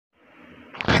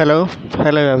Hello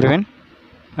everyone.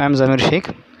 I am Zamir Sheikh.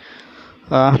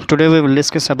 Today we will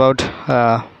discuss about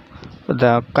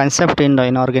the concept in the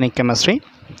inorganic chemistry,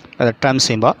 the term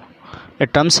symbol. A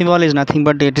term symbol is nothing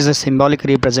but it is a symbolic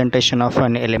representation of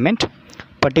an element.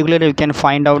 Particularly, you can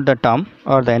find out the term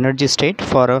or the energy state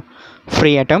for a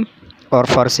free atom or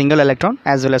for a single electron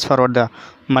as well as for the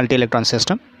multi-electron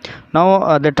system.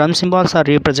 Now, the term symbols are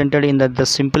represented in the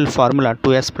simple formula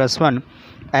 2s plus 1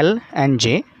 L and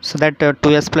J, so that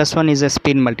 2s plus 1 is a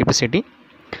spin multiplicity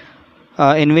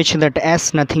in which that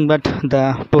S nothing but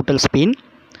the total spin,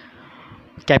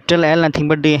 capital L nothing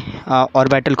but the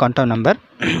orbital quantum number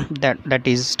that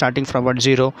is starting from what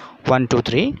 0 1 2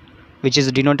 3, which is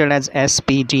denoted as S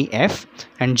P D F,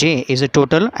 and J is a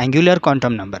total angular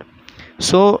quantum number.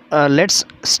 So let's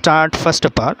start first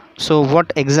of all. So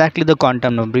what exactly the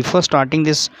quantum number? Before starting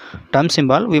this term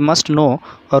symbol, we must know,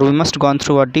 or we must go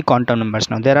through what the quantum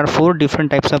numbers. Now there are 4 different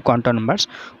types of quantum numbers.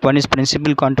 One is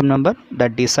principal quantum number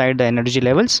that decide the energy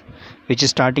levels, which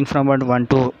is starting from what 1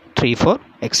 2 3 4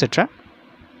 etc.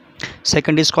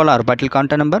 Second is called orbital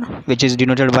quantum number, which is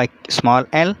denoted by small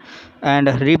l and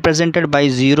represented by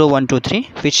 0 1 2 3,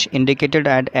 which indicated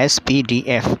at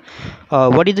SPDF.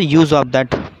 What is the use of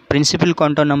that? Principal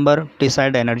quantum number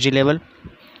decide energy level,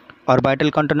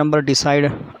 orbital quantum number decide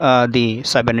the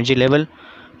sub energy level.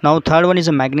 Now third one is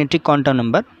a magnetic quantum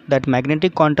number. That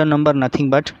magnetic quantum number nothing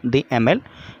but the ml,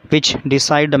 which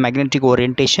decide the magnetic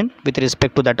orientation with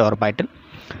respect to that orbital.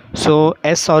 So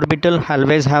s orbital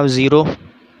always have 0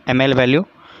 ml value.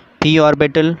 P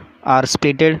orbital are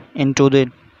splitted into the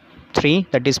 3,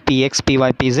 that is px, py,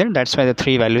 pz. That's why the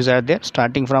 3 values are there,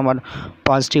 starting from one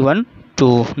positive 1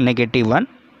 to negative 1.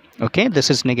 Okay, this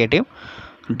is negative.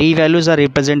 D values are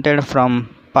represented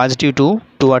from positive 2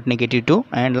 to what negative 2,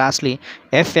 and lastly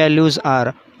F values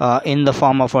are in the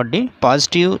form of what the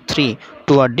positive 3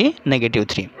 to what the negative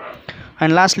 3.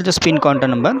 And lastly the spin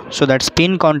quantum number. So that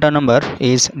spin quantum number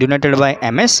is denoted by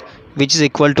ms, which is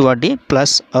equal to what the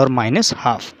plus or minus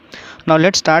half. Now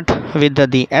let's start with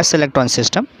the s electron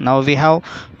system. Now we have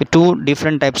 2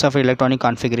 different types of electronic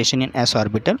configuration in s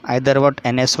orbital, either what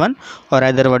ns1 or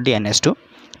either what the ns2.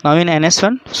 Now in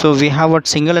ns1, so we have what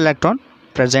single electron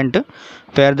present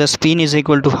where the spin is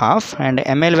equal to half, and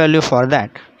ml value for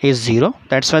that is 0.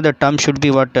 That's why the term should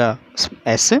be what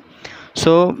s.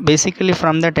 So basically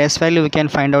from that s value we can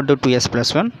find out the 2s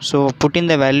plus 1. So put in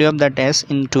the value of that s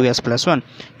in 2s plus 1,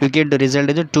 you get the result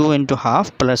is 2 into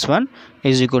half plus 1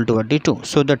 is equal to what the 2.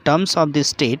 So the terms of this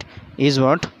state is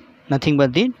what nothing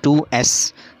but the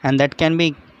 2s, and that can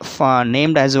be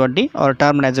named as what the or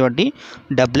termed as what the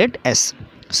doublet s.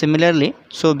 Similarly,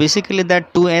 so basically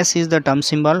that 2s is the term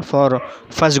symbol for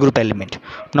first group element.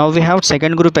 Now we have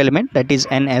second group element, that is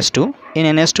ns2.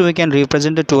 In ns2 we can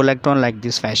represent the 2 electron like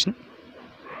this fashion.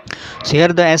 So here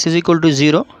the s is equal to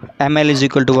 0, ml is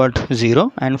equal to what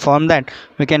 0, and from that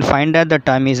we can find that the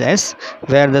term is s,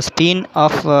 where the spin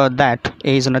of that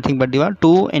is nothing but the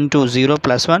 2 into 0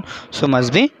 plus 1, so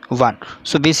must be 1.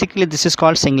 So basically this is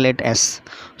called singlet s.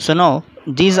 So now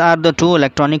these are the 2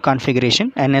 electronic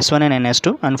configuration, ns1 and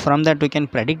ns2, and from that we can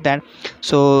predict that.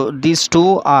 So these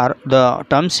 2 are the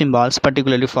term symbols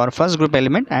particularly for first group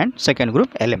element and second group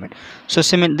element. So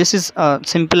this is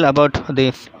simple about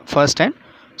the first and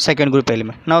second group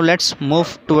element. Now let's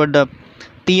move toward the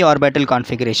p orbital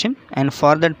configuration, and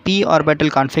for that p orbital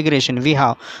configuration we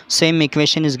have same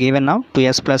equation is given now,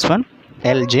 2s plus 1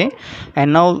 Lj,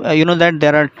 and now you know that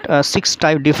there are 6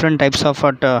 different types of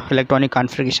electronic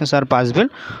configurations are possible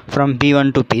from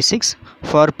p1 to p6.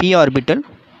 For p orbital,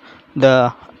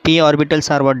 the p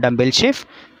orbitals are what dumbbell shape,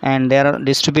 and they are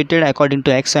distributed according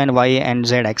to x and y and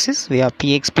z axis. We have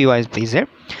px, py, pz,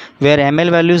 where ml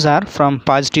values are from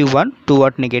positive 1 to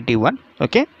what negative 1.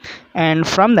 Okay, and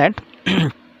from that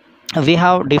we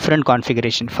have different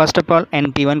configuration. First of all,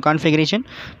 np1 configuration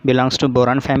belongs to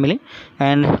boron family,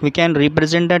 and we can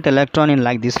represent that electron in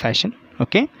like this fashion.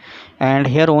 Okay, and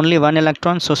here only one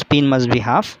electron, so spin must be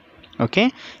half.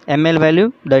 Okay, ml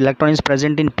value, the electron is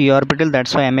present in p orbital,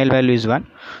 that's why ml value is 1.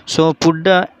 So put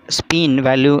the spin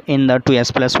value in the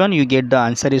 2s plus 1, you get the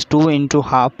answer is 2 into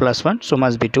half plus 1, so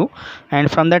must be 2, and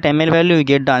from that ml value you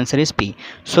get the answer is p.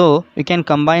 So you can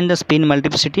combine the spin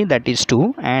multiplicity, that is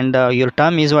 2, and your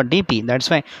term is what dp. That's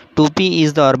why 2p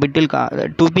is the orbital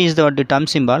 2p is the term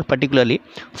symbol particularly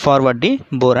for what the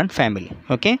boron family.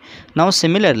 Okay, now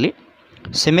similarly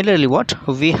what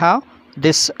we have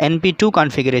this np2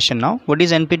 configuration. Now what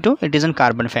is np2? It is in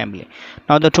carbon family.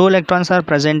 Now the 2 electrons are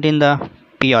present in the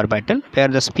p orbital where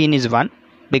the spin is 1,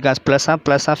 because plus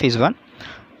half is 1.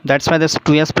 That's why this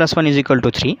 2s plus 1 is equal to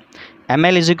 3,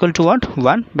 ml is equal to what?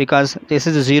 1, because this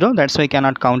is 0, that's why I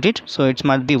cannot count it, so it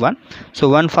must be 1. So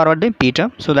 1 forward the p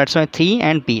term, so that's why 3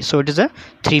 and p, so it is a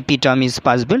 3p term is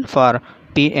possible for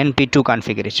p np2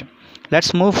 configuration.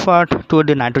 Let's move forward to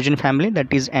the nitrogen family,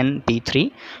 that is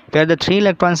np3, where the 3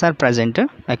 electrons are present.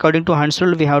 According to Hund's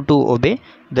rule, we have to obey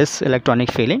this electronic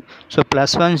filling. So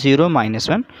 +1 0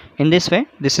 -1. In this way,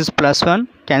 this is +1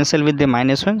 cancel with the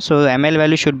 -1, so the ml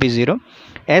value should be 0.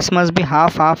 S must be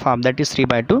half, that is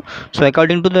 3/2. So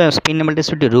according to the spin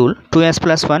multiplicity rule, 2s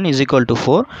plus 1 is equal to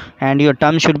 4, and your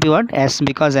term should be what? S,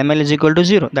 because ml is equal to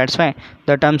 0. That's why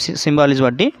the term symbol is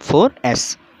what? The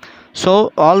 4s.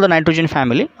 So all the nitrogen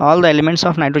family, all the elements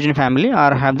of nitrogen family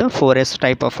have the 4s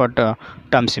type of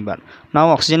term symbol. Now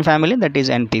oxygen family, that is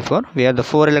np4, where the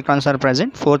 4 electrons are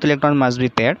present, 4th electron must be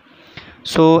paired.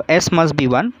 So s must be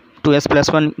 1, 2s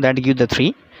plus 1, that gives the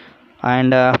 3,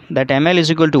 and that ml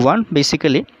is equal to 1,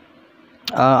 basically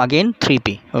again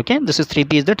 3p. Okay, this is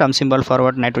 3p is the term symbol for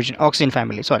what? Nitrogen oxygen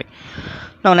family, sorry.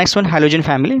 Now next one, halogen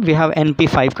family, we have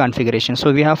np5 configuration.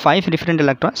 So we have 5 different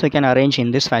electrons, so we can arrange in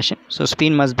this fashion. So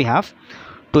spin must be half,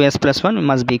 2s plus 1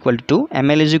 must be equal to 2,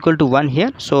 ml is equal to 1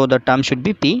 here, so the term should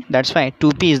be p. That's why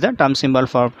 2p is the term symbol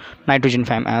for nitrogen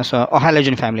family, so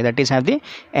halogen family, that is have the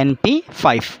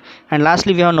np5. And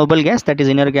lastly we have noble gas, that is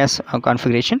inner gas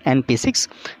configuration, np6,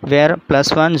 where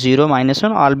 +1 0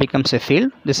 -1 all becomes a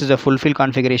field. This is a full field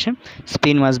configuration.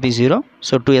 Spin must be 0,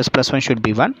 so 2s plus 1 should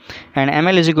be 1, and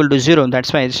ml is equal to 0,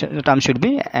 that's why the term should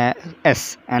be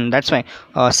s, and that's why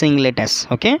singlet s.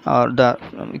 Okay, or the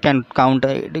you can count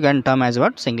you can term as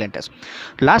what? Singlet s.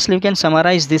 Lastly, we can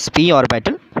summarize this p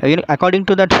orbital. According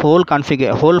to that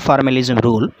whole formalism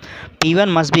rule, p1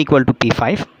 must be equal to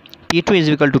p5, p2 is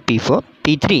equal to p4,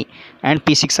 p3 and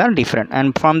p6 are different,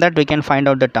 and from that we can find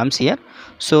out the terms here.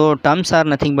 So terms are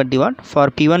nothing but the what? For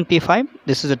p1 p5,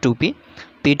 this is a 2p,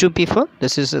 p2 p4,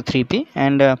 this is a 3p,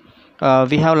 and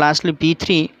we have lastly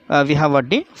p3, we have what?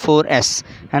 The 4s,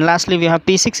 and lastly we have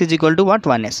p6 is equal to what?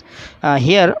 1s.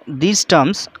 Here these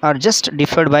terms are just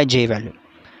differed by j value.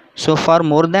 So for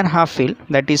more than half field,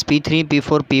 that is p3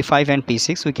 p4 p5 and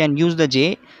p6, we can use the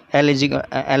j l is equal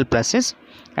l plus s,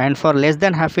 and for less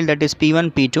than half field, that is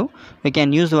p1 p2, we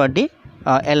can use what? The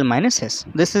l minus s.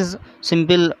 This is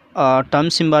simple term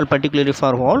symbol particularly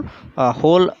for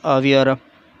whole your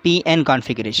pn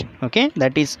configuration. Okay,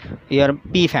 that is your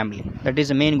p family, that is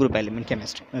the main group element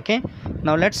chemistry. Okay,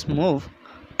 now let's move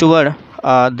toward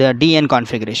the dn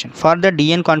configuration. For the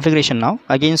dn configuration, now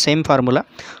again same formula,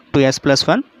 2s plus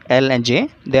 1 l and j.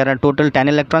 There are total 10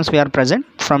 electrons we are present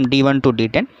from d1 to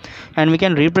d10, and we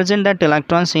can represent that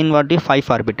electrons in what? The 5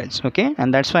 orbitals. Okay,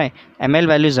 and that's why ml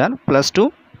values are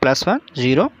 +2 +1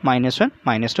 0 -1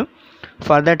 -2.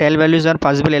 For that L values are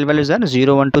possible, L values are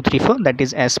 0 1 2 3 4, that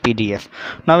is SPDF.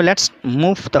 Now let's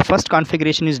move. The first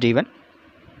configuration is D1.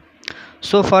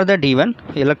 So for the D1,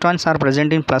 electrons are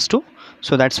present in +2,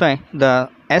 so that's why the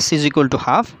S is equal to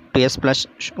half, 2s plus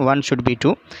 1 should be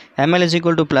 2, ml is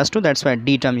equal to +2, that's why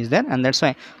D term is there, and that's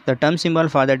why the term symbol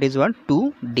for that is what?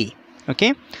 2D.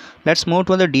 Okay, let's move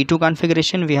to the D2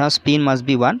 configuration. We have spin must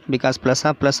be 1, because plus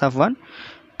of 1,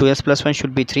 2s plus 1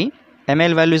 should be 3,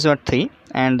 ml value is what? 3,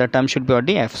 and the term should be what?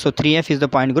 Df. So 3f is the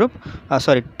point group,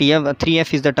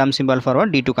 3f is the term symbol for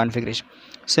what? D2 configuration.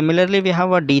 Similarly, we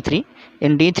have a D3.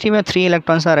 In D3, where 3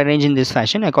 electrons are arranged in this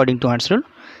fashion according to Hund's rule,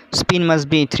 spin must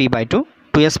be 3/2,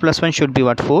 2s plus 1 should be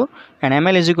what? 4, and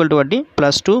ml is equal to what? D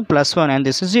 +2 +1, and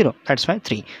this is 0, that's why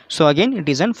 3. So again it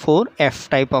is an 4f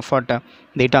type of what?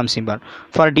 The term symbol.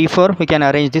 For D4, we can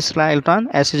arrange this electron,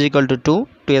 s is equal to 2,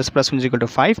 2s plus 1 is equal to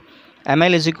 5,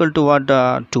 ml is equal to what?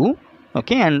 2.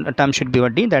 Okay, and the term should be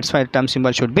what? D, that's why the term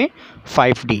symbol should be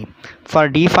 5D. For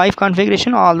D5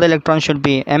 configuration, all the electrons should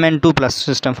be Mn2 plus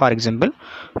system. For example,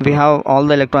 we have all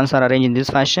the electrons are arranged in this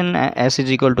fashion, s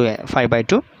is equal to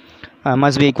 5/2,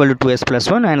 must be equal to 2s plus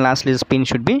 1, and lastly the spin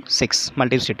should be 6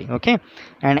 multiplicity. Okay,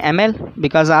 and ml,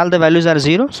 because all the values are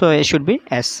 0, so it should be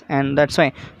s, and that's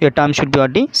why your term should be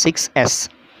what? D 6s.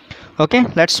 Okay,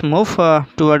 let's move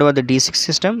toward the D6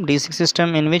 system. D6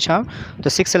 system in which the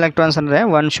 6 electrons are there,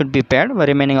 one should be paired,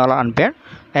 remaining all unpaired.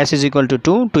 S is equal to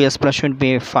 2, 2s plus should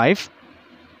be 5,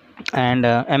 and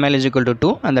ml is equal to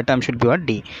 2, and the term should be what?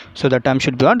 D. So the term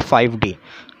should be what? 5D.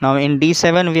 Now in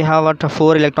D7 we have what?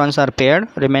 4 electrons are paired,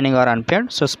 remaining are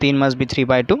unpaired, so spin must be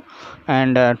 3/2,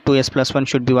 and 2s plus 1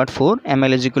 should be what? 4,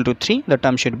 ml is equal to 3, the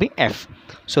term should be F.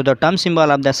 So the term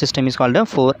symbol of the system is called a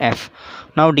 4F.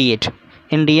 Now D8.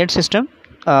 In D8 system,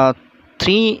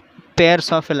 3 pairs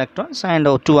of electrons and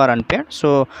 2 are unpaired,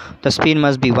 so the spin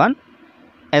must be 1,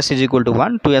 s is equal to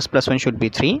 1, 2s plus 1 should be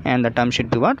 3, and the term should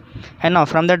be what? And now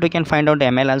from that we can find out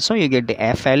ml also, you get the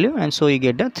f value, and so you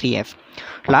get the 3f.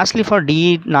 Lastly, for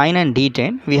D9 and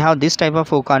D10 we have this type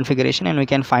of configuration, and we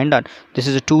can find out this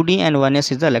is a 2d and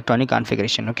 1s is the electronic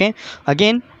configuration. Okay,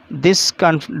 again this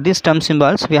term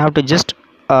symbols we have to just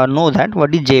know that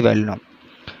what is j value now.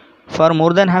 For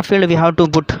more than half field we have to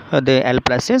put the L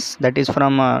plus S, that is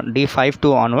from D5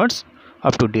 to onwards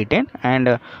up to D10,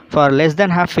 and for less than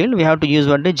half field we have to use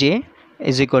what the J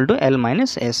is equal to L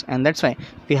minus S, and that's why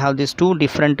we have these two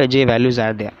different J values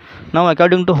are there. Now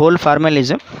according to whole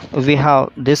formalism we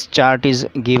have this chart is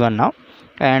given now,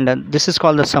 and this is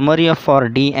called the summary of for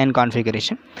DN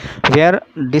configuration, where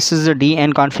this is the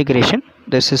DN configuration,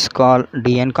 this is called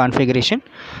DN configuration,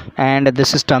 and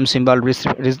this is term symbol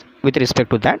with respect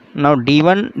to that. Now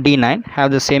D1 D9 have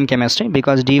the same chemistry,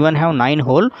 because D1 have 9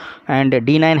 hole and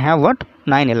D9 have what?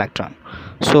 9 electron.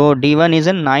 So D1 is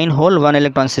a 9 hole 1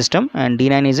 electron system, and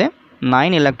D9 is a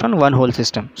 9 electron 1 hole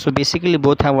system. So basically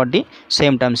both have what? The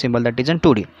same term symbol, that is in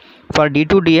 2D. For D2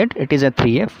 D8 it is a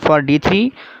 3f, for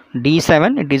D3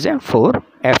 D7 it is a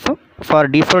 4f, for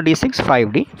D4 D6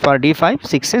 5d, for D5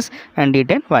 6s, and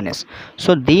D10 1s.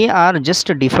 So they are just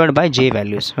differed by j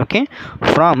values. Okay,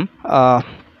 from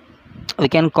we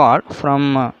can call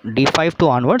from D5 to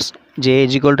onwards j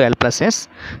is equal to L plus S,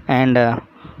 and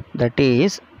that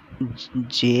is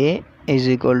j is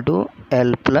equal to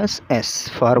L plus S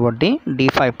for what? The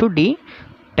D5 to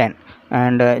D10,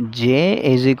 and j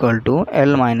is equal to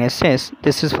L minus S,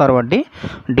 this is for what? The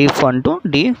D1 to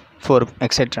D4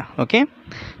 etc. Okay,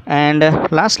 and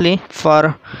lastly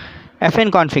for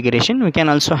Fn configuration we can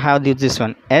also have this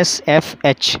one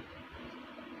SFH,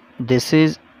 this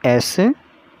is S,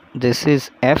 this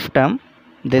is F term,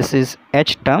 this is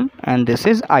H term, and this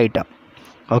is I term.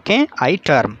 Okay, I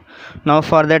term. Now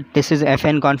for that this is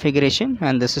Fn configuration,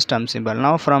 and this is term symbol.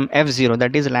 Now from F0,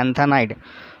 that is lanthanide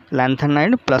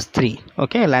plus 3.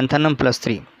 Okay, lanthanum plus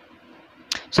 3.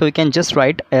 So we can just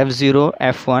write F0,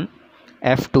 F1,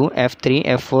 F2, F3,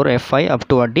 F4, F5 up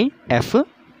to what? The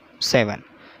F7.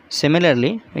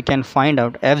 Similarly we can find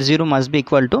out F0 must be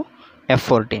equal to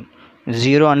F14,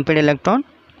 0 unpaired electron,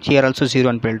 here also 0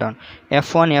 unpaired electron,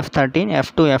 F1, F13,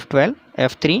 F2, F12,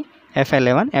 F3,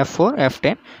 F11, F4,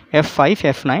 F10, F5,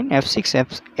 F9, F6,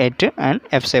 F8, and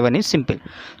F7 is simple.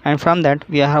 And from that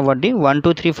we have what? The 1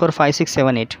 2 3 4 5 6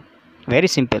 7 8, very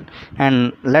simple.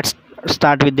 And let's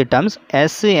start with the terms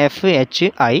S F H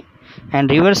I,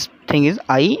 and reverse thing is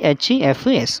I H F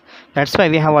S. That's why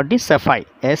we have what? The SFI,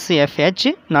 S F H,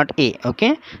 not A.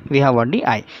 Okay, we have what? The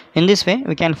I. In this way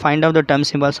we can find out the term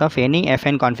symbols of any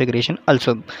Fn configuration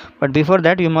also, but before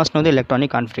that you must know the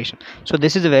electronic configuration. So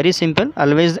this is very simple.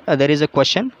 Always there is a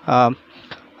question,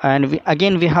 and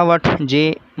we have what?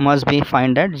 J must be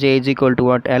find that j is equal to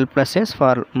what? L plus S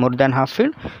for more than half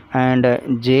field, and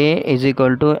j is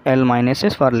equal to L minus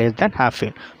S for less than half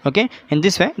field. Okay, in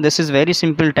this way this is very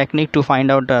simple technique to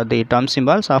find out the term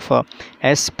symbols of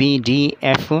S, P, D,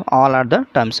 F, all are the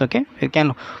terms. Okay, you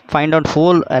can find out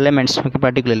whole elements, okay,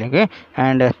 particularly. Okay,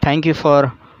 and thank you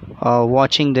for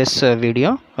watching this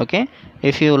video. Okay,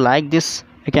 if you like this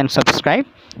you can subscribe.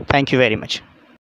 Thank you very much.